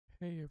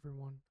Hey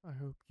everyone, I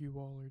hope you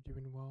all are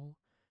doing well.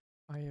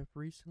 I have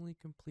recently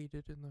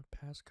completed in the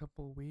past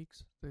couple of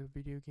weeks the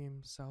video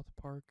game South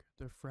Park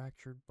The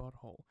Fractured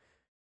Butthole,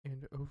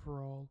 and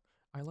overall,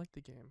 I liked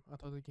the game. I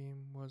thought the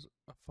game was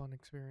a fun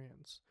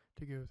experience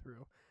to go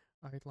through.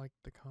 I liked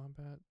the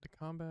combat. The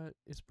combat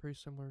is pretty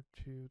similar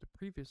to the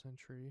previous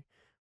entry,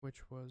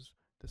 which was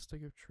The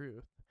Stick of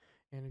Truth,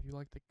 and if you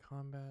like the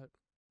combat,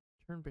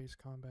 turn-based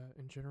combat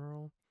in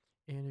general,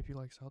 and if you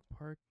like South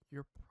Park,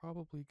 you're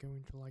probably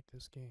going to like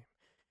this game.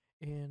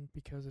 And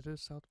because it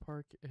is South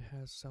Park, it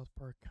has South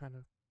Park kind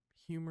of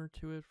humor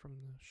to it from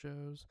the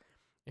shows.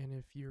 And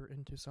if you're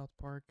into South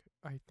Park,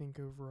 I think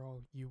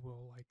overall you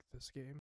will like this game.